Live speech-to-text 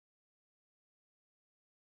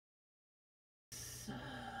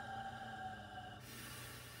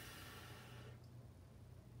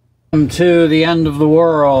To the end of the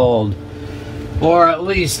world, or at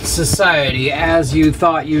least society as you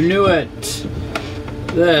thought you knew it.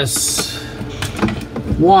 This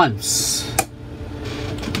once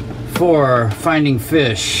for finding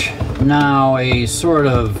fish, now a sort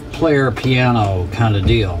of player piano kind of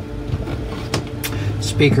deal.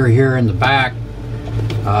 Speaker here in the back,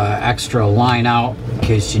 extra line out in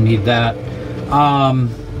case you need that.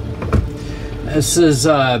 This is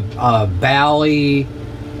a Bally,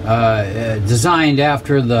 designed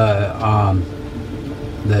after the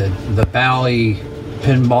Bally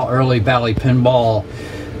pinball, early Bally pinball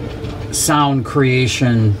sound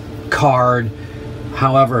creation card.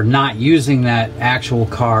 However, not using that actual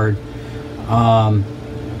card,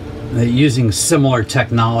 using similar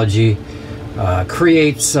technology,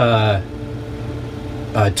 creates a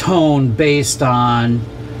tone based on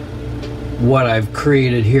what I've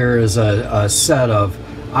created here is a set of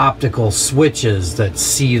optical switches that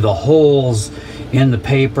see the holes in the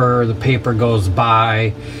paper goes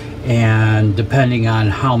by, and depending on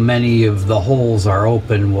how many of the holes are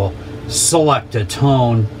open will select a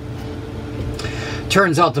tone.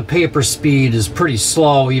 Turns out the paper speed is pretty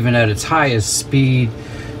slow even at its highest speed,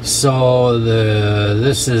 so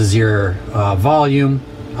this is your volume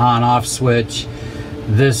on off switch.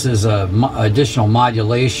 This is a additional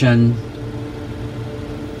modulation,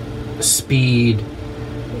 speed,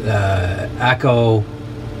 echo,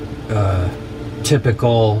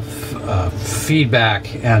 typical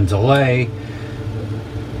feedback and delay.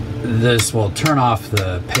 This will turn off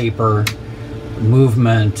the paper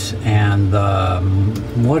movement, and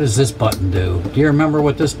what does this button do? Do you remember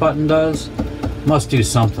what this button does? Must do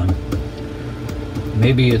something.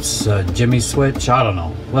 Maybe it's a Jimmy switch? I don't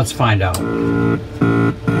know. Let's find out.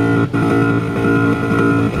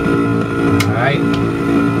 Alright.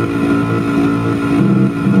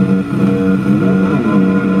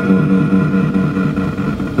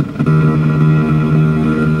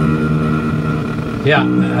 Yeah,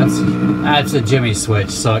 that's a Jimmy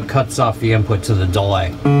switch, so it cuts off the input to the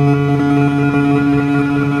delay.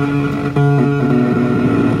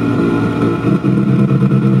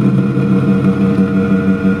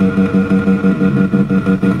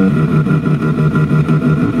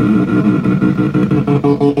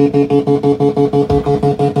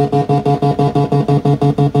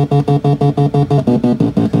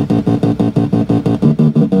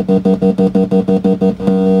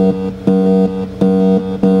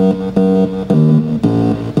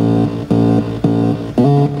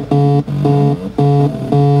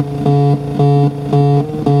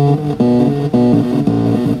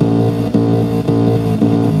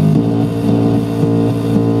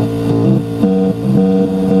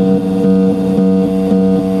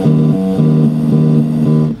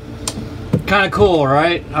 Kind of cool,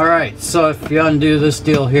 right? All right, so if you undo this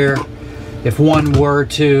deal here, if one were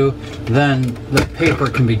to, then the paper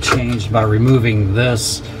can be changed by removing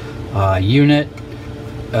this unit.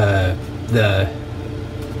 The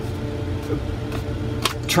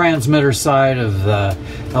transmitter side of the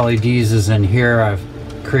LEDs is in here. I've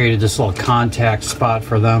created this little contact spot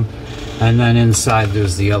for them, and then inside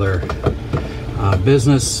there's the other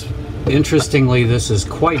business. Interestingly, this is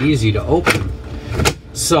quite easy to open,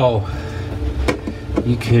 so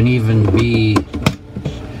you can even be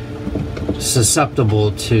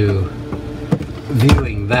susceptible to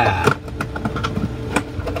viewing that,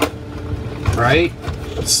 right?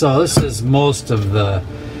 So this is most of the,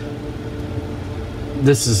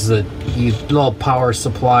 this is the little power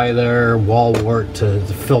supply there, wall wart to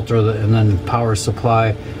filter and then power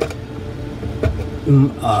supply.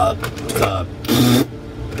 The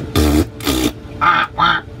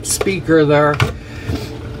speaker there,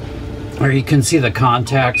 or you can see the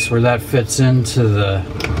contacts where that fits into the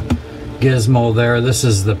gizmo there. This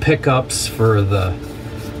is the pickups for the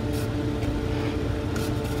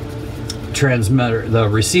transmitter, the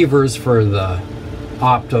receivers for the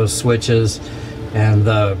opto switches, and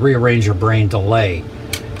the rearrange your brain delay.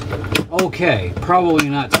 Okay, probably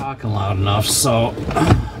not talking loud enough, so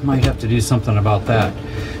might have to do something about that.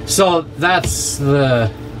 So that's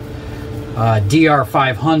the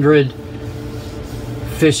DR500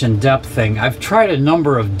 fish and depth thing. I've tried a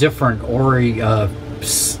number of different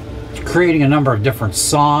creating a number of different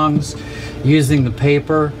songs using the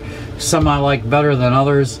paper. Some I like better than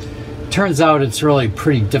others. Turns out it's really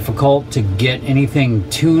pretty difficult to get anything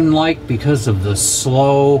tune-like because of the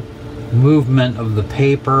slow movement of the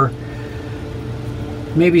paper.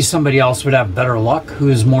 Maybe somebody else would have better luck who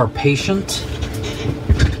is more patient.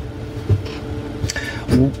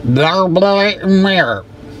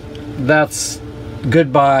 That's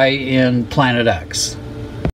goodbye in Planet X.